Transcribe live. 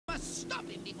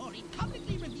or it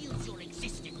publicly reveals your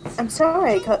existence. I'm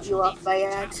sorry I cut you off by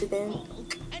accident.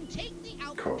 And take the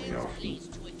Cut me off. place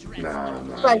to address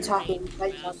Nah. By talking.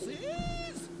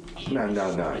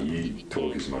 No. You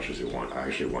talk as much as you want. I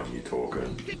actually want you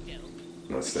talking.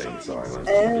 Not staying silent.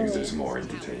 Oh. Because it's more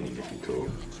entertaining if you talk.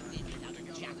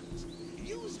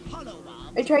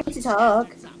 I tried to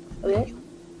talk. Okay.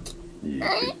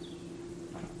 Yeah.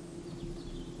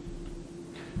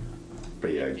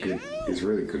 But yeah, good. It's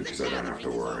really good because I don't have to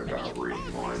worry about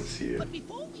reading lines here.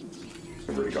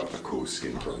 I've already got the cool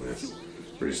skin from this,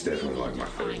 which is definitely like my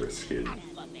favorite skin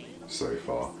so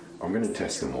far. I'm going to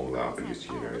test them all out because,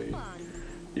 you know,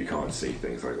 you can't see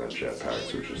things like that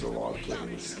jetpacks, which is a large thing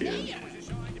in the skin.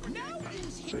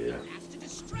 So yeah.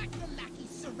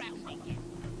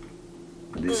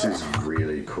 This is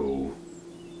really cool.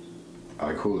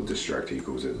 I call it Distract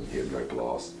equals it Hypno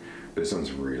Blast. This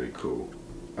one's really cool.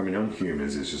 I mean, on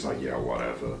humans, it's just like, yeah,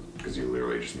 whatever, because you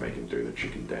literally just make him do the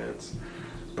chicken dance.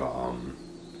 But,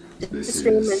 this The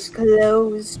stream is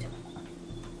closed.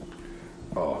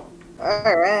 Oh.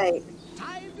 Alright.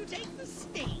 Time to take the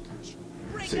stage.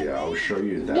 So yeah, I'll show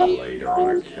you that later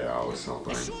on a cow or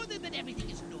something.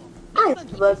 I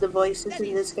love the voices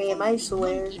in this game, I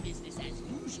swear.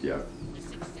 Yeah.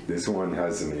 This one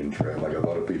has an intro. Like, a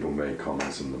lot of people make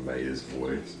comments on the mayor's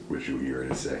voice, which you'll hear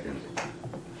in a second.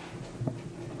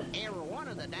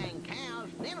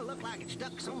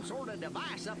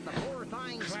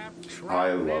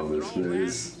 I love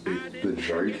this. The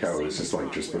joke how it's just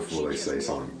like just before they say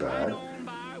something bad.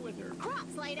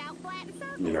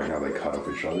 You know how they cut off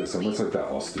each other? It's almost like that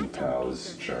Austin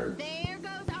Powers joke. I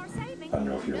don't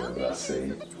know if you remember that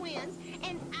scene.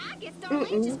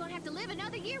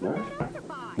 No?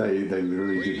 They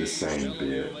literally did the same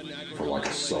bit for like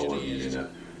a solid minute.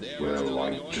 Where they were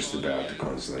like just about to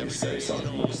constantly say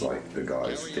something looks like the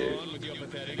guy's dick,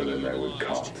 but then they would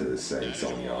cut to saying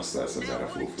something else that's a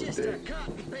metaphor for dick.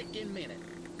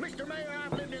 Mr. Mayor,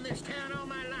 I've lived in this town all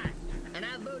my life, and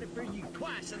I voted for you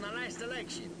twice in the last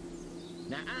election.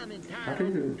 Now I'm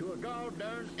entitled to a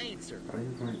gall-darn answer.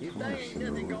 If there ain't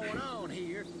nothing going on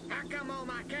here, how come all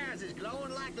my cows is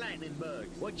glowing like lightning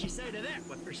bugs? What you say to that,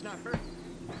 whippersnapper?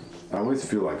 I always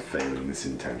feel like failing this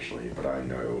intentionally, but I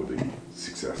know all the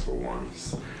successful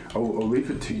ones. I'll leave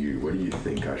it to you. What do you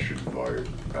think I should vote?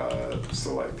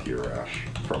 Select Hirash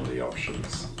from the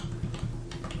options.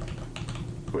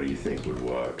 What do you think would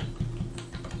work?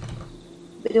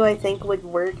 What do I think would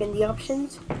work in the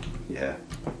options? Yeah.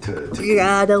 You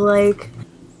gotta, like,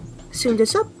 soon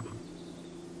this up.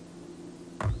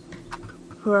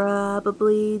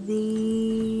 Probably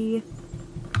the...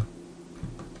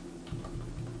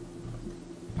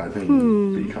 I think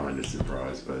you'd be kind of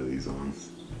surprised by these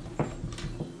ones.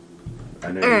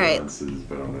 I know the answers,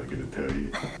 but I'm not going to tell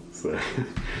you. So.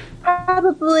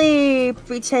 Probably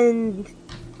pretend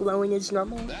glowing is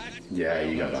normal. Yeah,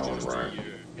 you got that one right.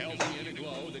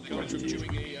 Lucky you.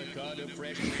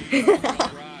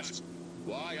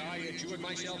 Why I chew it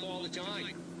myself all the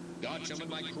time. Got some of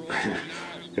my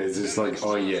It's just like,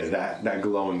 oh yeah, that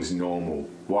glowing's normal.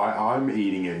 Why I'm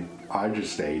eating it? I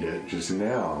just ate it just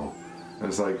now. I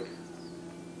was like,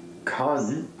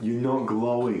 cunt, you're not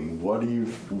glowing. What?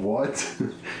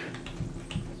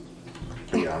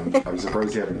 Yeah, I'm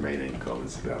surprised you haven't made any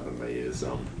comments about the mayor's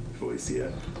voice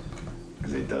yet.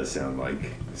 Because it does sound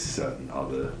like certain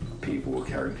other people or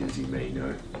characters you may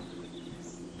know.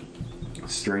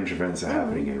 Strange events are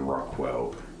happening in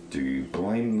Rockwell. Do you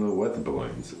blame the weather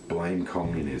balloons, blame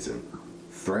communism,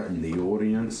 threaten the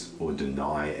audience, or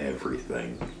deny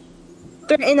everything?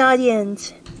 Threaten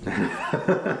audience.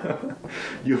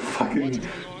 You fucking...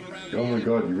 Oh my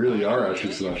god, you really are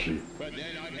actually slushy.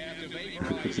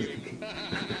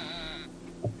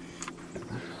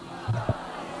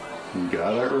 You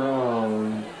got it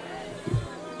wrong.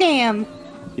 Damn.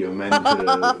 You're meant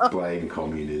to blame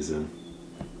communism.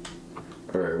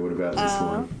 Alright, what about this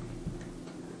one?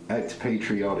 Act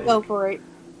patriotic. Go for it.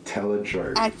 Tell a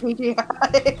joke. Act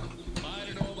patriotic.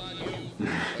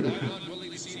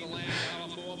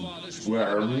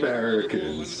 We're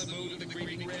Americans.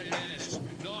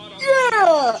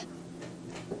 Yeah!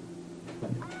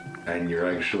 And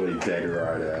you're actually dead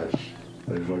right, Ash.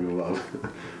 They fucking love...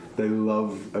 They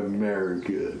love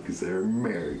America because they're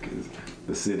Americans.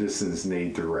 The citizens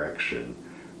need direction.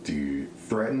 Do you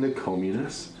threaten the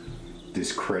communists,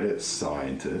 discredit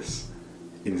scientists,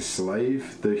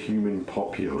 enslave the human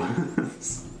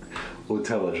populace, or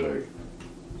tell a joke?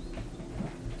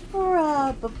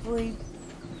 Probably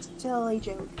tell a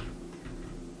joke.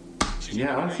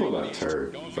 Yeah, I thought that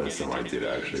too. First time I did,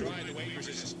 actually.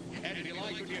 And if you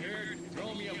like what you heard,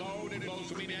 throw me a load and vote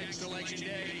for me next election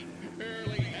day.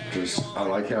 Early Just, I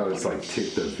like how it's like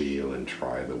tip the veal and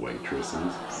try the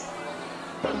waitresses.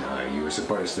 But no, you were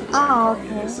supposed to blame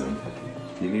communism.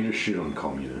 You need to shit on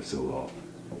communists a lot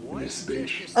in this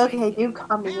speech. Okay, do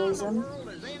communism.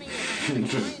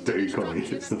 Just do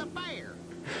communism.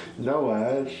 No,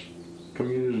 Ash.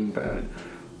 Communism bad.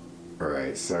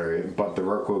 Alright, so, but the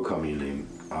Rockwell County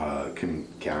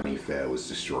Fair was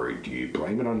destroyed. Do you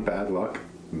blame it on bad luck,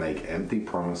 make empty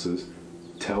promises,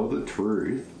 tell the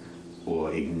truth,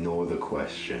 or ignore the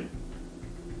question?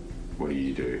 What do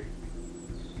you do?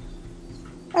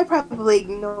 I probably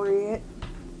ignore it.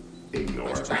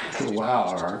 Ignore it.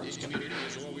 Wow. This community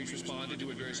has always responded to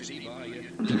adversity by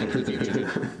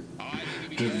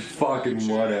Just fucking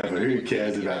whatever. Who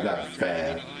cares about that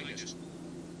fair?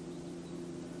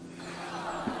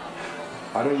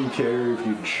 I don't even care if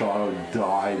your child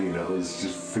died in it. Let's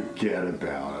just forget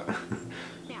about it.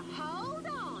 Now hold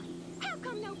on. How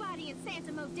come nobody in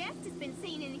Santa Modeste has been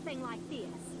seeing anything like this?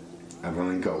 I've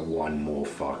only got one more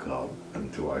fuck up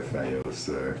until I fail,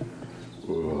 so...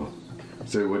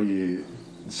 So what do you...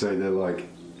 So they're like,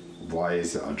 why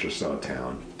is it just our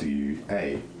town? Do you,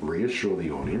 A, reassure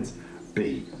the audience,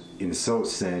 B, insult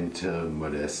Santa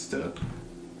Modesta,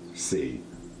 C,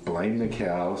 blame the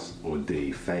cows, or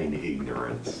D, feign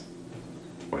ignorance?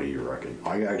 What do you reckon?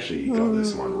 I actually got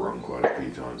this one wrong quite a few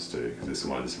times too, because this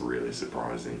one's really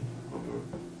surprising of an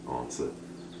answer.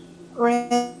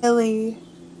 Really?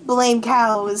 Blame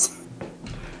cows.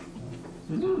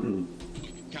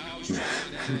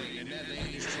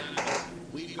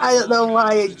 I don't know why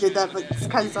I did that, but it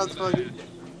kind of sounds funny.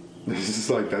 This is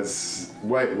like, that's...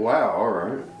 Wait, wow,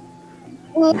 alright.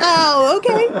 Wow,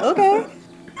 okay, okay.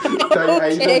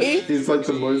 Okay. It's like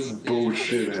the most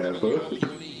bullshit ever.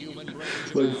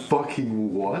 Like,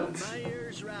 fucking what?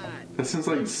 That sounds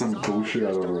like some bullshit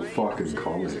out of a fucking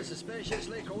comic.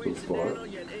 The fuck?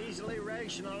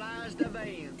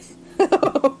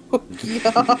 Oh,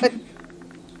 God.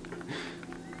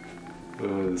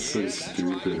 It's so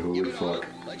stupid, holy fuck.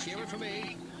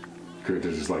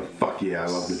 Character's just like, fuck yeah, I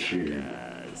love the tune.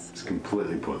 It's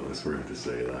completely pointless for him to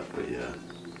say that, but yeah.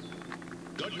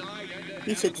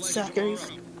 He said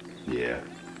suckers. Yeah.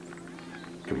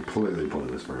 Completely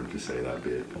pointless for him to say that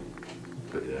bit.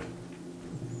 But yeah.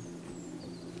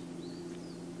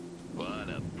 What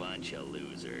a bunch of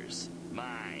losers.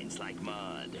 Minds like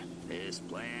mud. This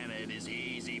planet is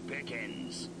easy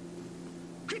pickings.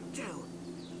 Crypto.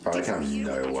 I like how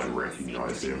no one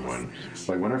recognized him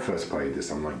when I first played this,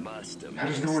 I'm like, how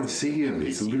does no one see him?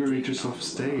 He's literally just off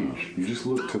stage. You just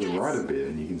look to the right a bit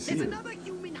and you can see him.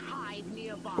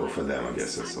 Well, for them, I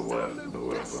guess that's the left, but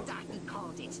whatever.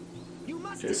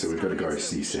 Okay, so we've got to go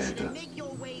see Santa.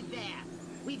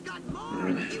 We've got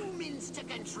more humans to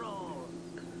control.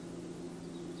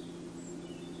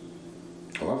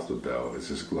 I love the bell. It's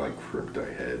just like crypto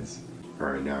heads.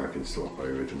 Alright, now I can swap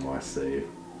over to my save.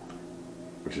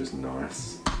 Which is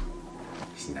nice.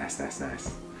 It's nice.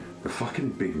 The fucking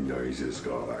big noses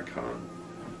got that cunt.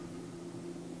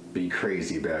 Be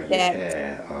crazy about your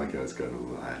hair. I like how it's got a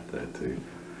little hat there too.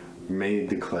 Maid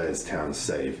declares town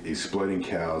safe. Exploding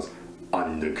cows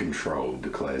under control,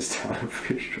 declares town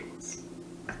officials.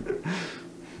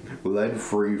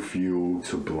 Lead-free fuel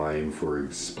to blame for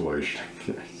explosion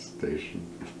gas station.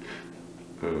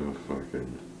 Oh,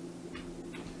 fucking.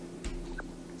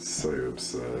 So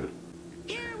absurd.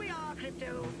 Here we are,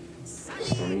 Crypto.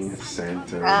 Sunny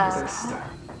Santa Modesta.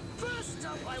 First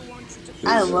up, I want you to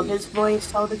I love his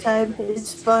voice all the time.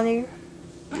 It's funny.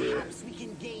 Yeah.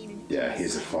 Yeah,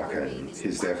 he's a fucking...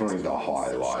 He's definitely the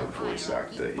highlight voice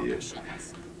actor here.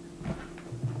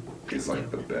 He's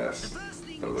like the best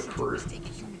of the crew.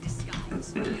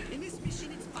 in this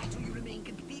mission, it's vital you remain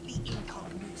completely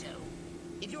incognito.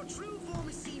 If your true form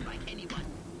is seen by anyone,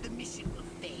 the mission will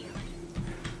fail.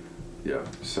 Yeah,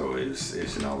 so it's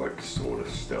another sort of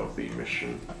stealthy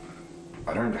mission.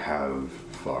 I don't have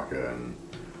fucking...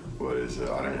 What is it?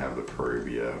 I don't have the probe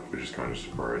yet, which is kind of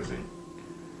surprising.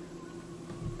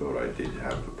 Thought I did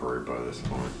have the probe by this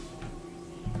point.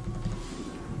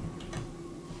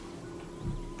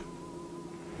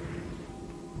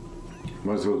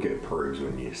 Might as well get probes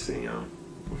when you see them,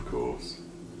 of course.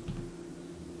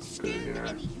 Because, you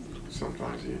know,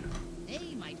 sometimes you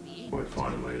won't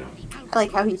find them later. I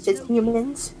like how he says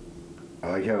humans. I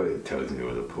like how it tells me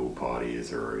where the pool party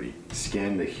is already.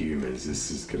 Scan the humans. This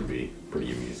is going to be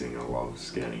pretty amusing. I love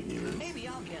scanning humans. Maybe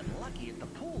I'll get lucky at the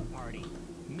pool party.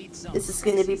 Meet some This is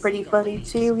going to be pretty funny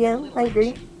too, yeah, I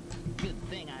agree. Good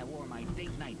thing I wore my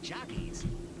date night jockeys.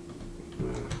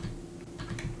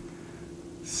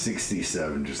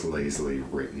 67 just lazily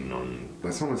written on.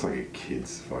 That's almost like a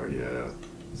kid's photo. Yeah,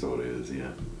 that's all it is,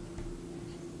 yeah.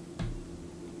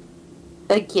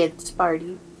 A kids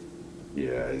party.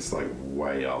 Yeah, it's like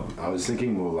way up. I was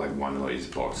thinking more like one of those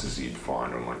boxes you'd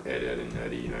find on like Ed, Edd and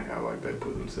Eddy, you know how like they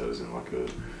put themselves in like a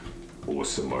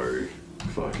Awesome-o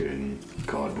fucking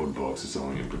cardboard box or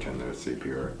something and pretend they're a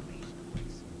superhero.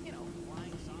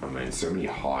 I mean, so many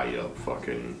high up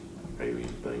fucking alien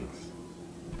things.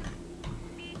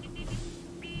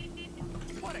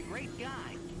 What a great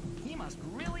guy. He must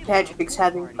really Patrick's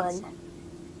having fun.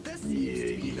 Yeah,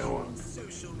 you know what?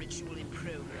 Social ritual in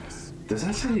progress. Does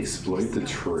that say explode the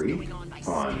tree?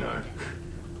 Oh no.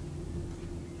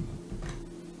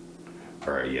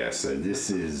 Alright, yeah, so this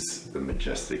is the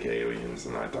majestic aliens,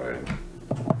 and I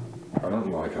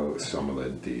don't like how some of their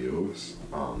deals,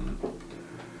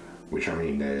 which I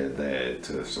mean they're there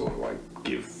to sort of like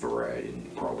give threat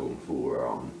and problem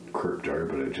for crypto,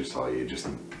 but it just like it just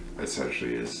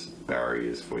essentially is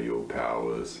barriers for your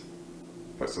powers.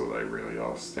 That's all they really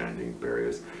are, standing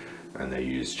barriers. And they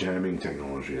use jamming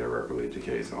technology that rapidly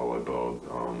decays the holobulb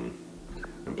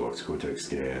and blocks cortex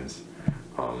scans.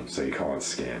 So you can't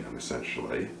scan them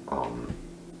essentially.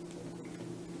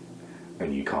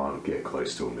 And you can't get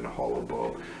close to them in a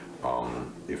holobulb.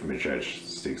 If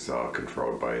majestics are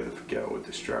controlled by either forget or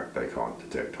distract, they can't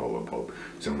detect holobulb.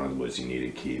 So in other words, you need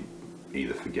to keep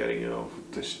either forgetting or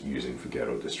just using forget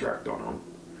or distract on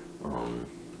them.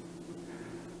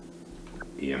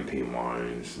 EMP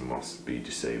mines must be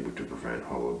disabled to prevent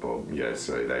holobulb. Yeah,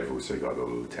 so they've also got the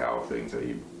little tower things that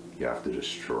you have to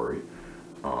destroy.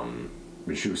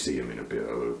 Which you'll see them in a bit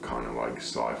of kind of like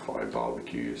sci-fi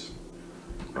barbecues.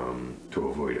 To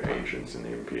avoid agents and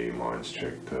EMP mines,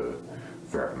 check the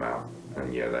threat map.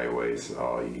 And yeah, they always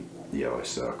are yellow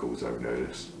circles, I've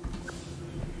noticed.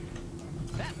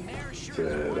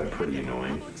 They're pretty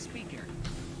annoying.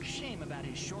 Shame about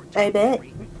his short I bet.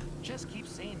 Just keep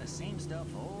saying the same stuff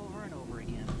over and over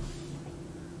again.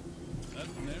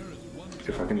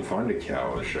 If I can find a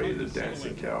cow, I'll show you the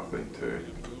dancing cow thing too.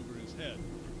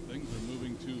 Things are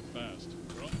moving too fast.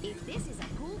 If this is a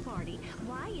pool party,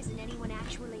 why isn't anyone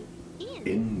actually in?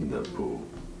 In the pool?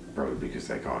 Probably because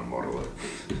they can't model it.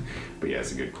 But yeah,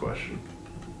 it's a good question.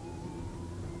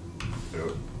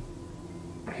 Oh.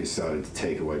 He started to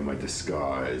take away my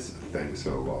disguise. Thanks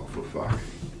a lot for fuck.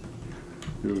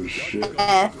 Oh shit.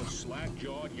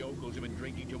 Slack-jawed yokels have been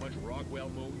drinking too much Rockwell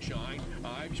moonshine.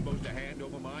 I'm supposed to hand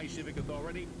over my civic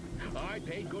authority. I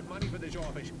paid good money for this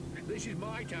office. This is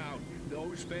my town.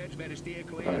 Those feds better steer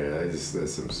clear. Oh yeah, there's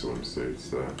some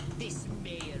swimsuits there. This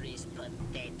mayor is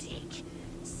pathetic.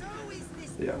 So is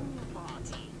this Yeah. pool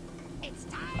party. It's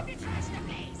time to trash the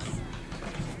place.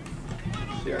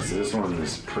 Yeah, so this one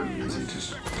is pretty easy to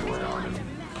drown in.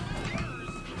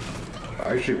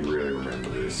 I actually really remember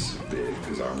this bit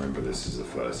because I remember this is the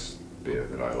first bit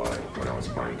that I liked when I was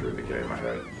playing through the game. I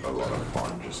had a lot of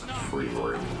fun just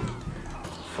freeboarding,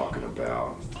 fucking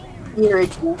about. The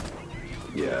original.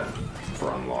 Yeah,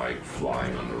 from like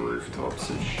flying on the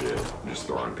rooftops and shit, just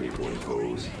throwing people in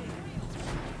pools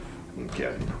and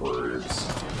getting probes.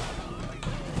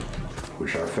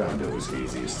 Which I found it was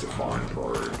easiest to find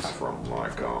probes from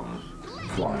like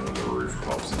flying on the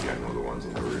rooftops and getting all the ones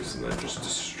on the roofs and then just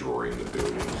destroying the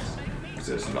buildings because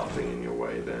there's nothing in your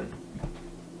way then.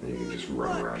 And you can just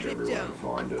run around everywhere and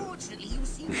find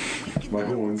it. My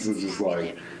horns are just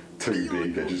like too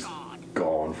big, they're just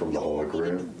gone from the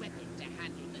hologram.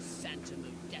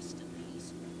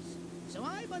 So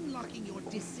I'm unlocking your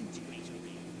disintegrator.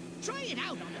 Try it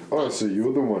out on the Oh, so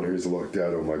you're the one who's locked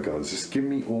out all my guns. Just give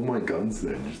me all my guns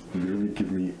then. Just literally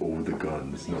give me all the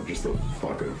guns, not just the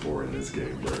fucking 4 in this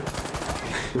game, bro.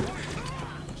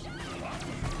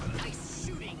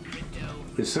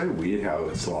 It's so weird how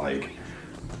it's like,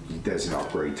 there's an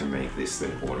upgrade to make this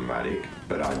thing automatic,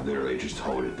 but I literally just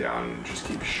hold it down and just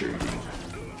keep shooting.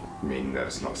 Meaning that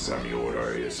it's not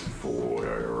semi-auto, it's full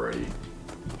auto already.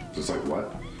 So it's like,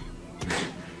 what?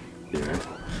 You know?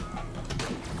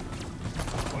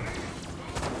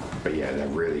 But yeah, they're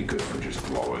really good for just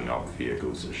blowing up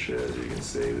vehicles and shit, as you can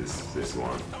see, this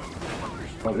one.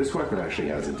 Oh, this weapon actually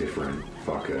has a different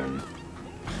fucking...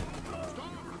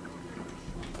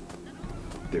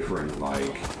 different,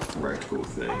 like, reticle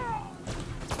thing.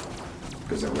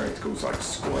 Because the reticle's like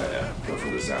square, but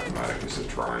for the Zapmatic it's a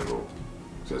triangle.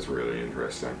 So it's really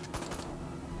interesting.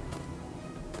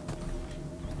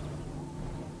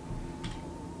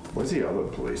 Where's the other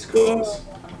police cars?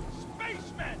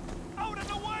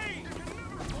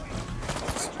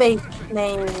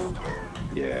 Spaceman.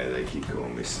 Yeah, they keep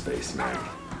calling me Spaceman.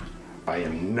 I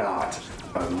am not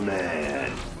a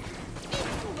man.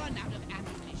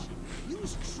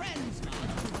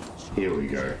 Here we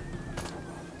go.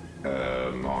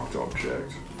 Marked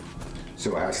object.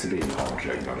 So it has to be an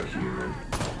object, not a human.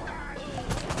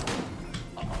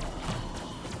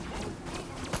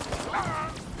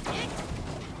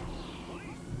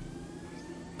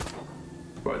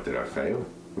 What, did I fail?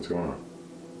 What's going on?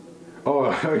 Oh,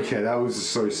 okay, that was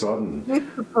so sudden. You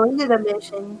completed a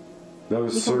mission. That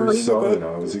was You so completed sudden. it.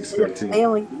 I was Instead of expecting...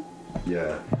 failing.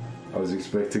 Yeah. I was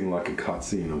expecting like a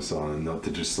cutscene or something, not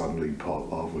to just suddenly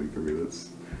pop halfway through this.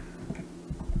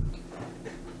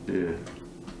 Yeah.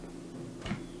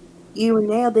 You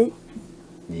nailed it.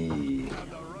 Yeah.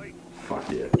 Fuck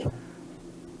yeah.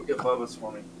 Get Bubba's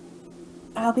for me.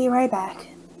 I'll be right back.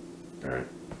 Alright.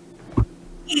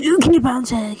 You keep on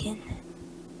talking.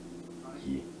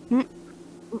 Yeah.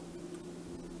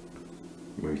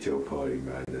 Motel Party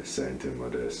Madness, Santa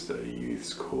Modesta,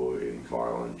 youths caught in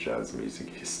violent jazz music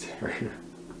hysteria.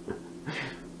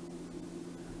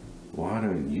 Why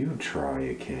don't you try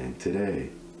a can today?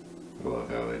 I love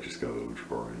how they just got a little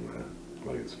drawing there.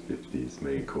 Like it's 50s,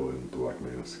 me caught in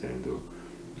blackmail scandal.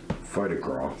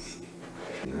 Photographs,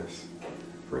 yes,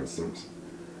 for instance.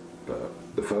 But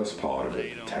the first part of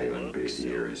it, Taylor bit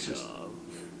here, is just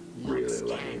really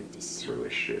lame. It's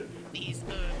really shit.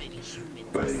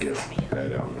 But it gets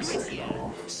better on the second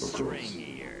half, of course,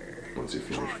 once you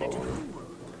finish following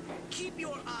it. Keep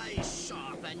your eyes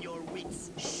sharp and your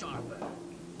wits sharper.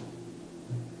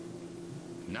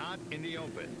 Not in the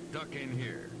open. Duck in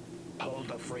here. Hold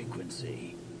the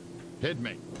frequency. Hit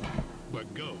me.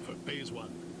 But go for phase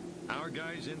 1. Our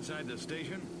guys inside the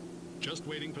station? Just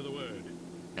waiting for the word.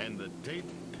 And the tape?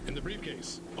 In the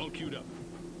briefcase, all queued up.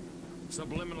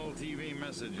 Subliminal TV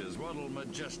messages. What'll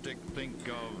Majestic think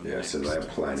of Yeah, so they're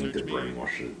planning to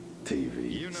brainwash a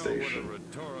TV You know station. what a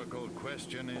rhetorical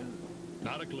question is?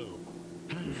 Not a clue.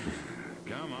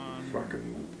 Come on.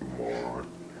 Fucking moron.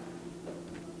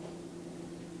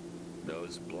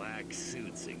 Those black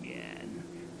suits again.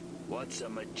 What's a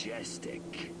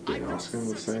Majestic? Been asking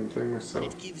the same thing myself.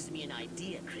 It gives me an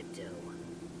idea, Crypto.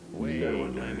 Wait, No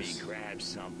one let me knows. grab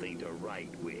something to write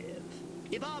with.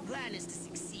 If our plan is to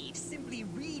succeed, simply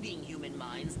reading human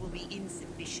minds will be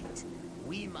insufficient.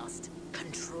 We must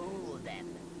control them.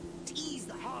 To ease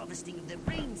the harvesting of their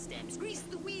brain stems, grease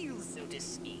the wheels, so to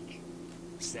speak.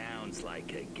 Sounds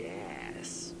like a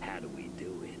gas. How do we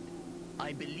do it?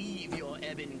 I believe your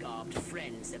ebon-garbed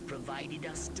friends have provided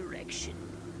us direction.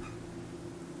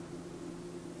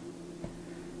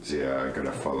 So yeah, I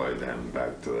gotta follow them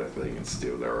back to their thing and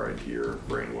steal their idea of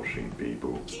brainwashing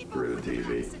people through the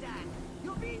TV.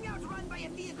 You're being outrun by a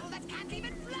vehicle that can't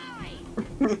even fly!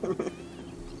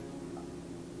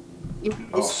 You're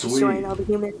Oh, destroying all the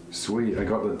humans. Sweet, I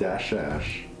got the dash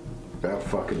ash. About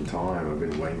fucking time. I've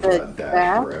been waiting The for that dash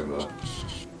dash? forever.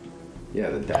 Yeah,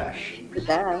 the dash. The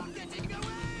dash.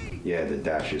 Yeah, the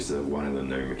dash is one of the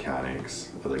new mechanics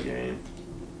of the game.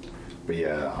 But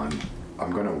yeah,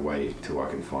 I'm gonna wait till I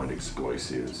can find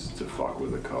explosives to fuck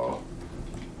with the car.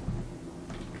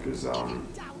 Because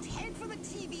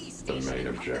the main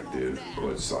objective,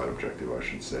 or the side objective I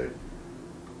should say.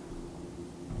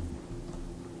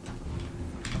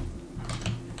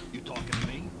 You talking to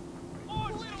me?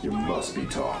 You must be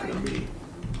talking to me.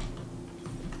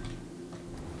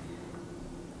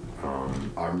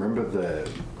 I remember that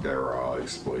there are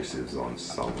explosives on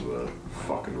some of the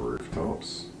fucking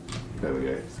rooftops. There we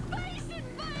go.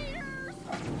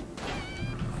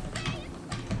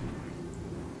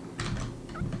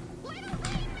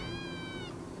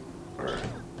 Alright.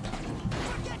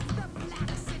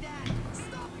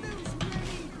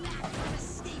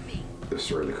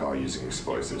 Destroy the car using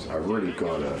explosives. I've already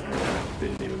got it.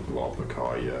 Didn't even blow up the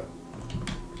car yet.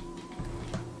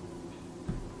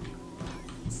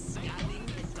 Scanning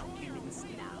the documents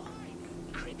now.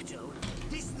 Crypto,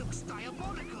 this looks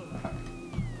diabolical.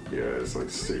 Yeah, it's like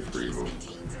super evil.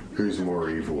 Who's more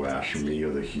evil, Ash, me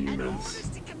or the humans?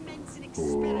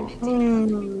 Or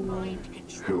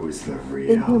who is the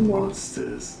real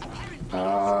monsters?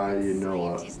 Ah, you know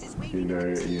what? You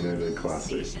know the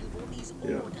classic.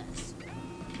 Yeah.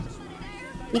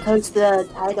 Because the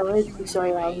title is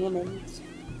Destroy All Humans.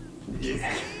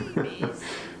 Yeah.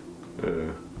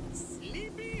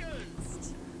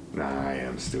 Nah, I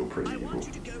am still pretty evil.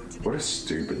 What a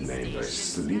stupid name though,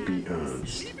 Sleepy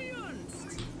Ernst.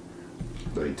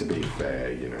 Like, to be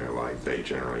fair, you know, like, they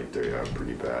generally do have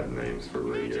pretty bad names for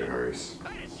radio hosts.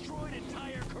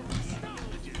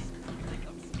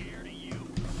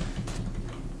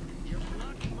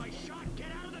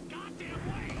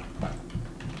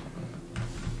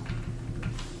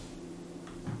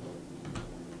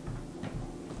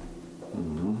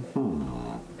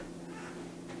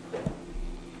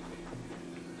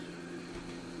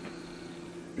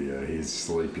 Yeah, he his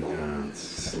sleeping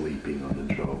on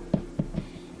the job.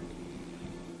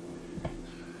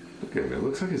 Look at him, it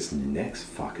looks like his neck's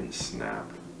fucking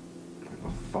snapped. What the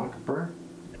fuck, bro?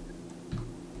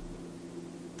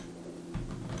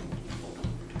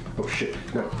 Oh shit,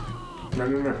 no.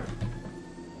 No.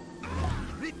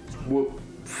 Whoop,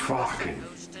 fucking.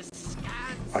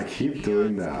 I keep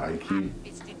doing that, I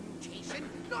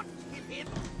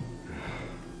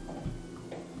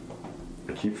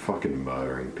keep fucking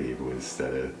murdering people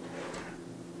instead of...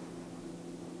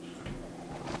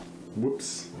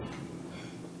 Whoops.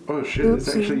 Oh shit, there's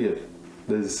actually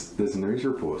there's news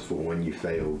reports for when you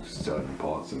fail certain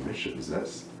parts of missions.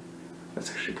 That's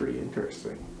actually pretty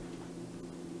interesting.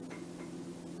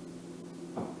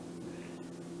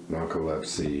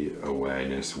 Narcolepsy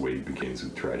awareness week begins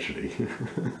with tragedy.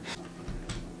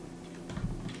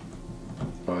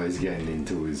 Oh, he's getting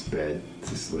into his bed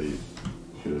to sleep.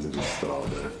 He doesn't just start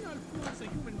there. The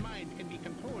human mind can be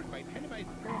controlled by televised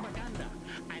propaganda,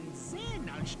 and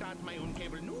then I'll start my own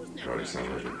cable news network. God, he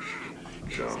sounds like a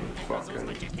German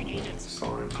fucking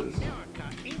scientist. America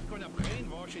ain't gonna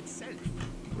brainwash itself.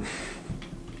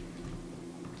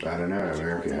 I don't know,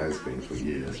 America has been for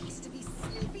years. Used to be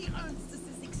sleepy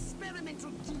Ernst's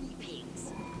experimental guinea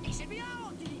pigs. They should be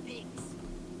all guinea pigs.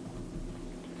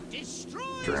 Destroy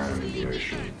Drown him in the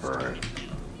ocean, alright.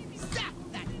 Zap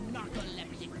that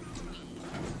narcoleptic.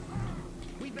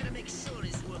 We better make sure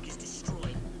his work is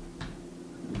destroyed.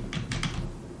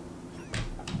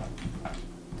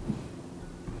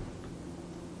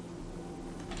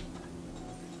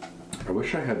 I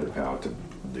wish I had the power to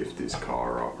lift this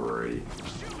car up already.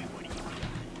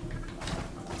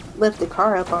 Lift the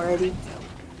car up already.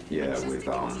 Yeah, with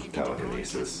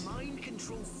telekinesis. Mind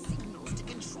control signals to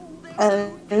control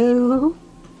their Oh.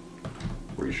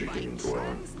 We should get into it.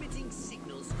 transmitting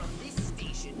signals from this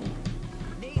station.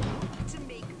 They hope to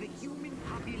make the human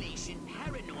population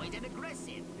paranoid and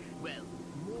aggressive. Well,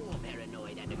 more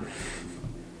paranoid and aggressive.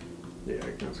 Yeah,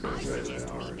 I was gonna I say suggest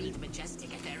that we already. beat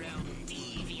Majestic at their own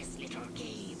devious little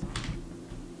game.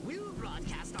 We'll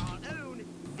broadcast our own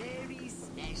very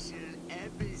special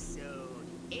episode.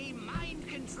 A mind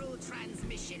control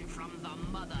transmission from the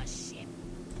mothership.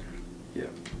 Yeah.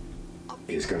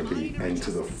 It's gonna be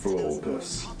Enter the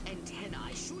Flawless. Top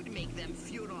antennae should make them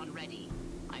Furon ready.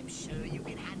 I'm sure you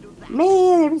can handle that.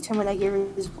 Man, every time when I hear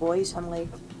his voice, I'm like,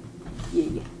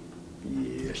 yeah.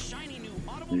 Yeah. Shiny new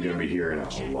You're gonna be hearing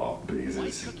it a lot because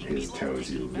it tells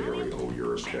you literally all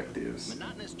your objectives.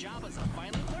 monotonous job as a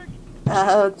filing clerk.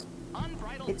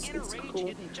 Unbridled It's inner rage cool.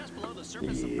 hidden just below the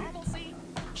surface of Yeah. normalcy.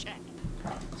 Check.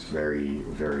 It's very,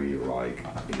 very like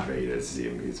Invader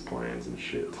Zim, his plans and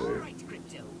shit too. Alright,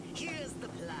 Crypto. Here's the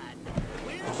plan.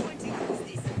 We're going to use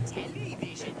this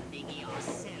television thingy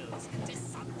ourselves to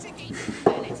subjugate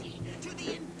humanity to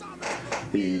the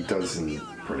indomitable He will of doesn't the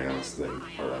Furon pronounce them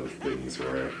Empire. or other things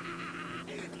right.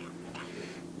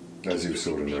 As you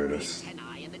sort of notice.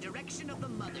 Antennae in the direction of the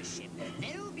mothership.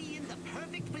 They'll be in the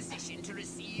perfect position to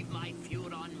receive my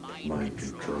Furon mind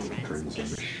control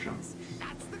transmissions.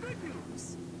 That's the good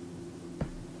news.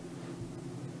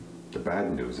 The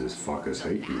bad news is fuckers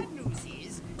hate you. Bad news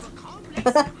is, for complex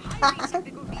and highly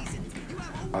technical reasons, you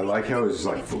have I like how it's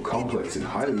like for complex and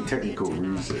highly technical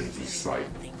reasons. It's like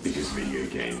because video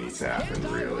game needs to happen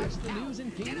really. The news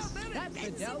in peace. That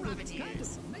Fidel was kind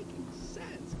of making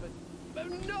sense, but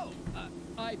no.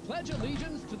 I pledge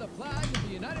allegiance to the flag of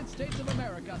the United States of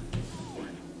America.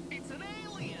 It's an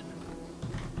alien.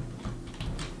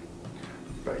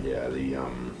 But yeah, the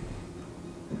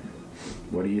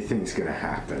what do you think's gonna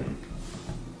happen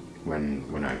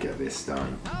when I get this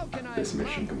done? This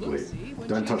mission complete.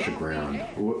 Don't touch the ground.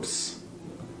 Whoops.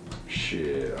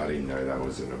 Shit, I didn't know that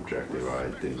was an objective. I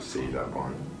didn't see that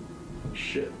one.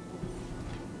 Shit.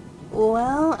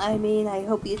 Well, I mean, I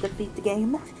hope you defeat the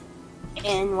game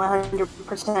in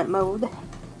 100% mode.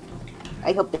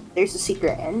 I hope that there's a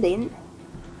secret ending.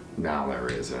 No, there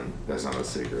isn't. There's not a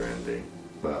secret ending.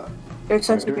 But There's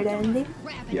no secret ending?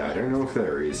 yeah, I don't know if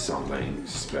there is something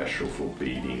special for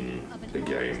beating the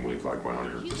game with like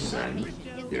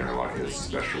 100%. You know, like a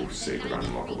special secret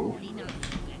unlockable.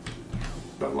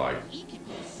 But like,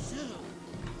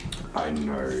 I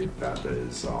know that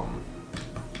there's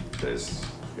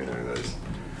you know,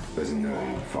 there's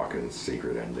no fucking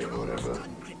secret ending or whatever.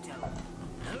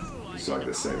 It's like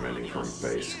the same ending from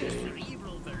base game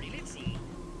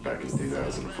back in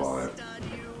 2005.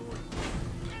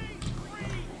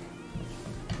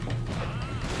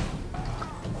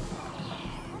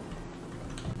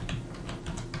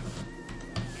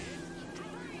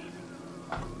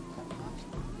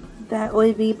 That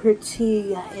would be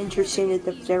pretty interesting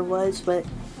if there was, but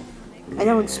I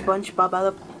know in SpongeBob out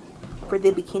of for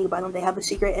the Bikini Bottom they have a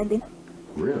secret ending.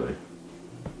 Really?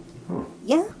 Huh.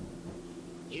 Yeah.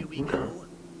 Here we Okay. go.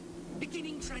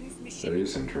 Beginning transmission. That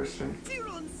is interesting.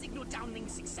 Furon signal downlink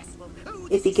successful. Oh,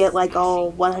 If you get like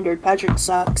all 100 Patrick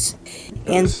socks,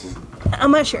 and Yes.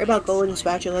 I'm not sure about golden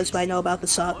spatulas, but I know about the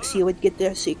socks. You would get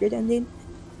the secret ending.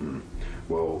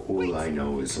 Well, all I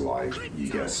know is like you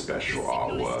get special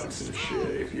artworks and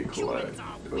shit if you collect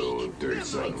or do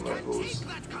certain levels.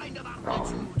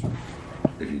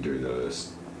 If you do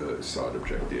those side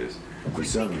objectives, for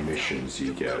certain missions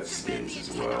you get skins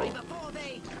as well.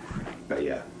 But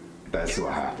yeah, that's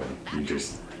what happened.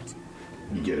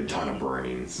 You get a ton of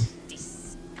brains.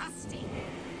 disgusting.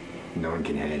 No one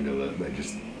can handle it. They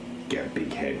just get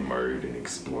big head mode and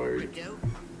explode.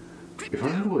 If I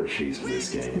had cheese for this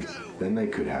game, then they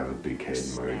could have a big head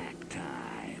mode.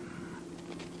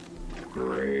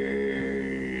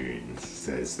 Brains,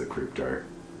 says the crypto.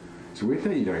 It's weird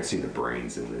that you don't see the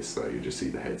brains in this though, you just see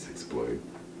the heads explode.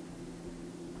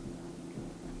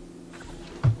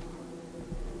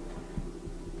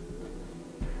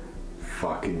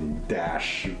 Fucking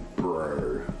dash,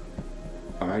 bro.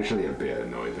 I'm actually a bit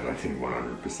annoyed that I didn't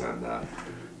 100% that,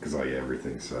 because I get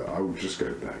everything, so I will just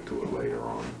go back to it later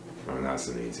on. I mean, that's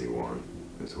an easy one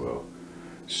as well.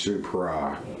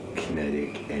 Supra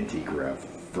kinetic anti-grav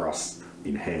thrust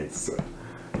enhancer.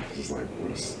 Just like,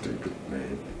 what a stupid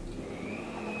man.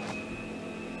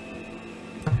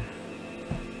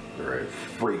 Alright,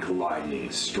 freak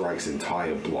lightning strikes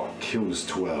entire block, kills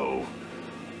 12.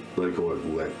 Local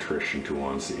electrician to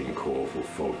on-scene call for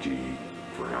faulty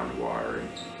ground wiring.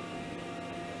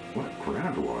 What?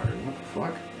 Ground wiring? What the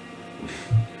fuck?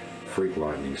 Freak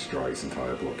lightning strikes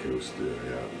entire block, kills 2.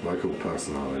 Yeah. Local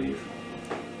personality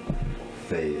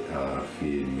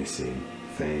feared missing.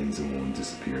 Fans and one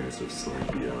disappearance of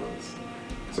Sleepy Arms.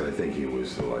 So I think he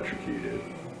was electrocuted.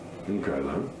 Okay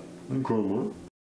then. Okay then.